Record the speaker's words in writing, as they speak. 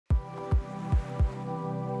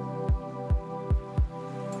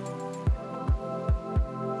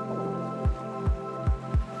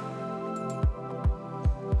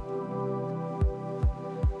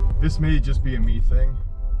This may just be a me thing,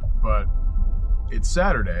 but it's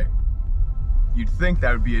Saturday. You'd think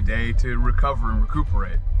that would be a day to recover and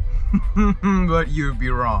recuperate. But you'd be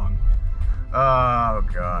wrong. Oh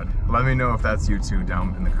God. Let me know if that's you too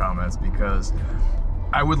down in the comments, because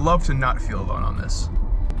I would love to not feel alone on this.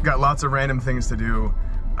 Got lots of random things to do,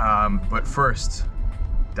 but first,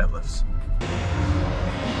 deadlifts.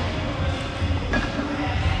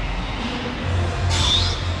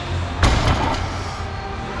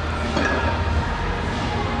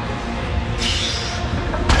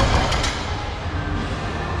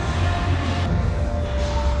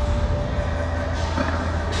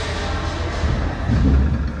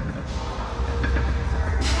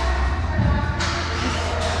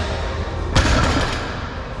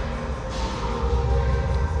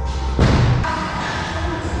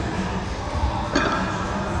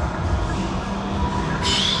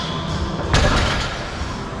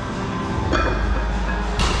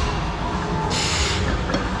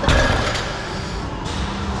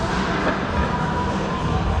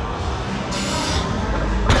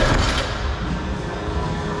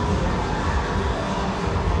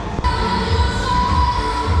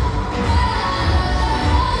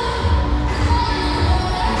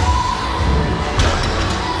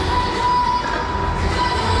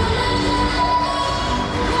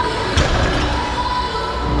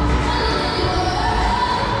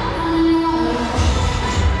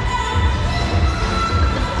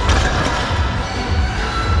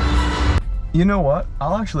 You know what?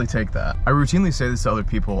 I'll actually take that. I routinely say this to other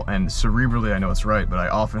people, and cerebrally I know it's right, but I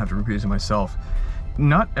often have to repeat it to myself.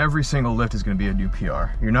 Not every single lift is going to be a new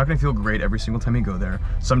PR. You're not going to feel great every single time you go there.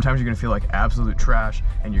 Sometimes you're going to feel like absolute trash,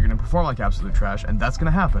 and you're going to perform like absolute trash, and that's going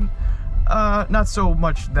to happen. Not so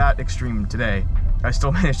much that extreme today. I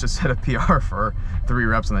still managed to set a PR for 3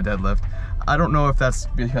 reps on the deadlift. I don't know if that's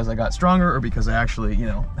because I got stronger or because I actually, you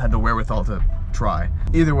know, had the wherewithal to try.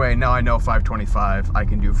 Either way, now I know 525 I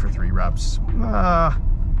can do for 3 reps.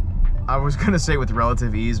 I was gonna say with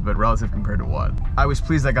relative ease, but relative compared to what? I was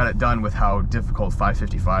pleased I got it done with how difficult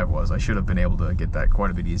 555 was. I should have been able to get that quite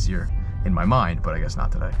a bit easier in my mind, but I guess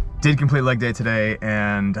not today. Did complete leg day today,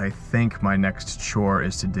 and I think my next chore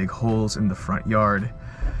is to dig holes in the front yard.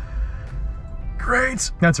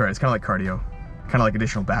 Great! That's all right, it's kind of like cardio. Kind of like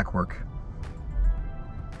additional back work.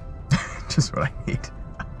 Just what I need.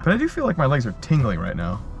 But I do feel like my legs are tingling right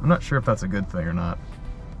now. I'm not sure if that's a good thing or not.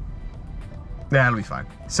 Nah, it'll be fine.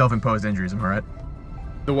 Self-imposed injuries, am I right?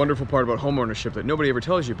 The wonderful part about homeownership that nobody ever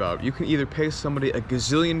tells you about, you can either pay somebody $1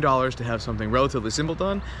 gazillion to have something relatively simple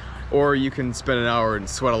done, or you can spend an hour and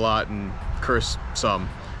sweat a lot and curse some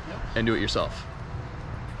and do it yourself.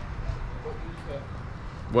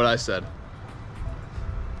 What I said.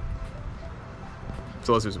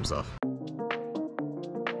 So let's do some stuff.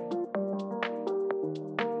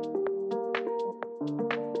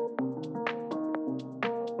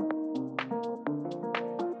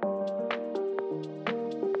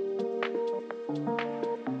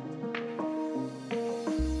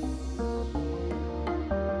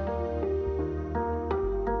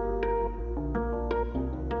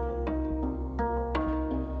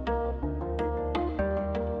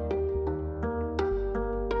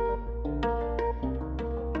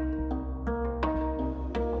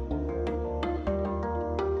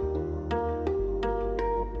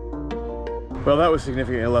 Well, that was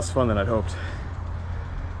significantly less fun than I'd hoped.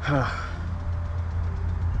 I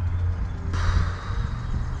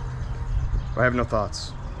have no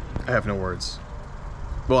thoughts. I have no words.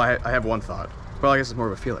 Well, I have one thought. Well, I guess it's more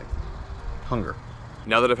of a feeling. Hunger.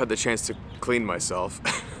 Now that I've had the chance to clean myself,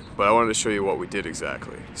 but I wanted to show you what we did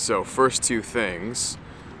exactly. So, first 2 things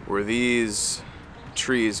were these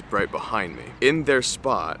trees right behind me. In their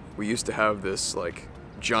spot, we used to have this, like,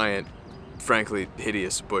 giant, frankly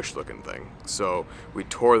hideous bush looking thing. So we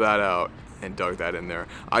tore that out and dug that in there.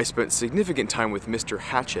 I spent significant time with Mr.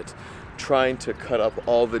 Hatchet trying to cut up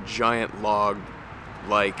all the giant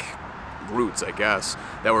log-like roots, I guess,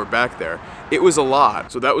 that were back there. It was a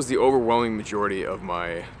lot. So that was the overwhelming majority of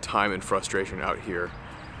my time and frustration out here.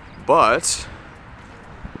 But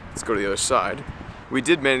let's go to the other side. We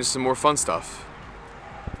did manage some more fun stuff.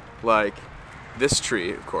 Like this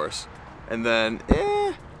tree, of course. And then,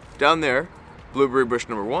 down there, blueberry bush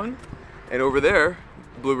number 1, and over there,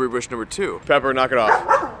 blueberry bush number 2. Pepper, knock it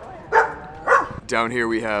off. Down here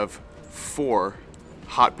we have 4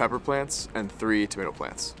 hot pepper plants and 3 tomato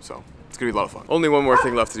plants. So it's gonna be a lot of fun. Only one more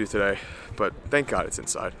thing left to do today, but thank God it's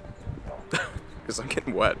inside, because I'm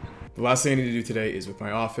getting wet. The last thing I need to do today is with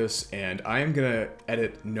my office, and I am gonna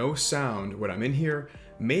edit no sound when I'm in here.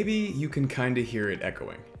 Maybe you can kind of hear it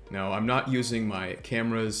echoing. Now, I'm not using my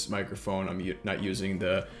camera's microphone. I'm not using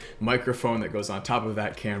the microphone that goes on top of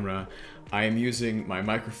that camera. I am using my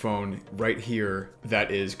microphone right here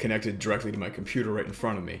that is connected directly to my computer right in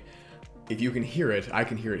front of me. If you can hear it, I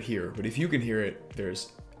can hear it here. But if you can hear it,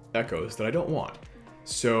 there's echoes that I don't want.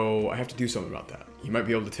 So I have to do something about that. You might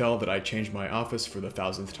be able to tell that I changed my office for the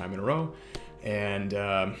 1000th time in a row. And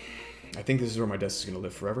I think this is where my desk is gonna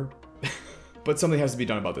live forever. But something has to be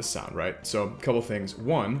done about this sound, right? So a couple things.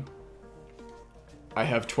 One, I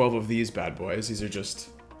have 12 of these bad boys. These are just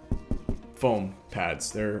foam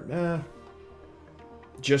pads. They're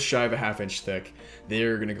just shy of a ½ inch thick.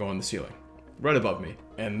 They're gonna go on the ceiling, right above me.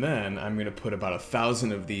 And then I'm gonna put about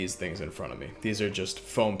 1,000 of these things in front of me. These are just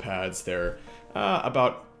foam pads. They're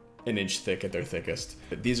about an inch thick at their thickest.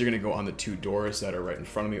 These are gonna go on the 2 doors that are right in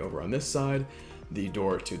front of me over on this side, the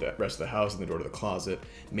door to the rest of the house and the door to the closet,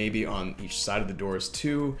 maybe on each side of the doors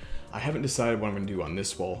too. I haven't decided what I'm gonna do on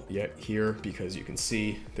this wall yet here, because you can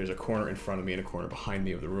see there's a corner in front of me and a corner behind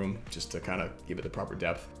me of the room, just to kind of give it the proper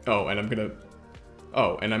depth. Oh, and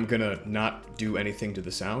I'm gonna not do anything to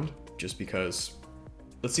the sound, just because,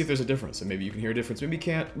 let's see if there's a difference, and maybe you can hear a difference, maybe you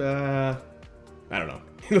can't, I don't know.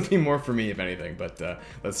 It'll be more for me if anything, but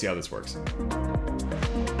let's see how this works.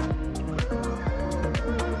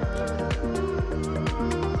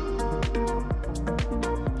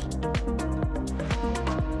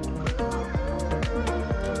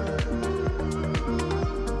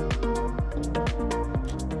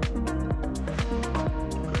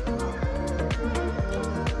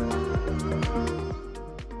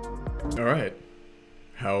 All right,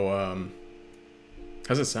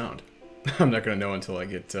 how's it sound? I'm not gonna know until I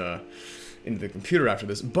get into the computer after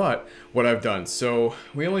this, but what I've done, so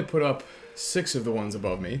we only put up 6 of the ones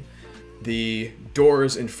above me. The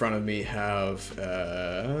doors in front of me have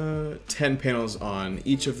 10 panels on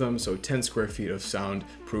each of them, so 10 square feet of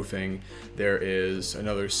soundproofing. There is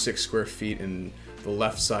another 6 square feet in the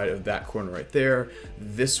left side of that corner right there.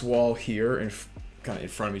 This wall here, kind of in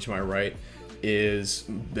front of me to my right, is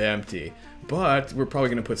empty, but we're probably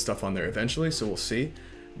gonna put stuff on there eventually, so we'll see.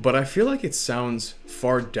 But I feel like it sounds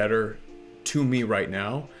far deader to me right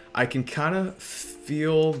now. I can kind of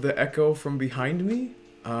feel the echo from behind me.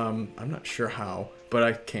 I'm not sure how, but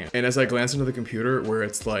I can. And as I glance into the computer where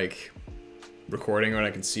it's like recording, and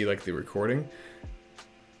I can see like the recording,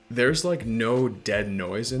 there's like no dead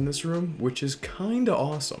noise in this room, which is kind of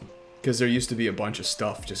awesome. Because there used to be a bunch of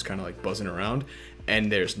stuff just kind of like buzzing around,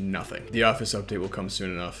 and there's nothing. The office update will come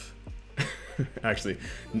soon enough. Actually,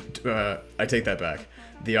 I take that back.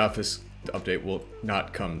 The office update will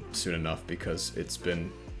not come soon enough because it's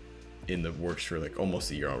been in the works for like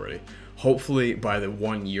almost a year already. Hopefully by the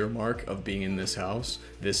 1 year mark of being in this house,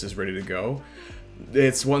 this is ready to go.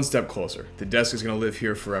 It's one step closer. The desk is gonna live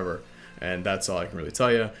here forever, and that's all I can really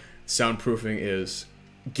tell you. Soundproofing is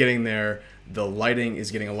getting there. The lighting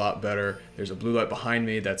is getting a lot better. There's a blue light behind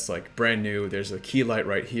me that's like brand new. There's a key light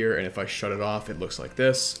right here, and if I shut it off, it looks like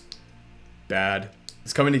this. Bad.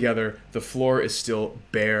 It's coming together. The floor is still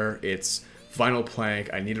bare. It's vinyl plank.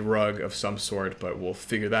 I need a rug of some sort, but we'll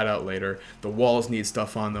figure that out later. The walls need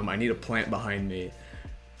stuff on them. I need a plant behind me.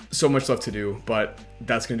 So much left to do, but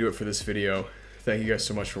that's gonna do it for this video. Thank you guys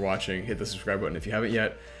so much for watching. Hit the subscribe button if you haven't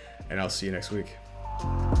yet, and I'll see you next week.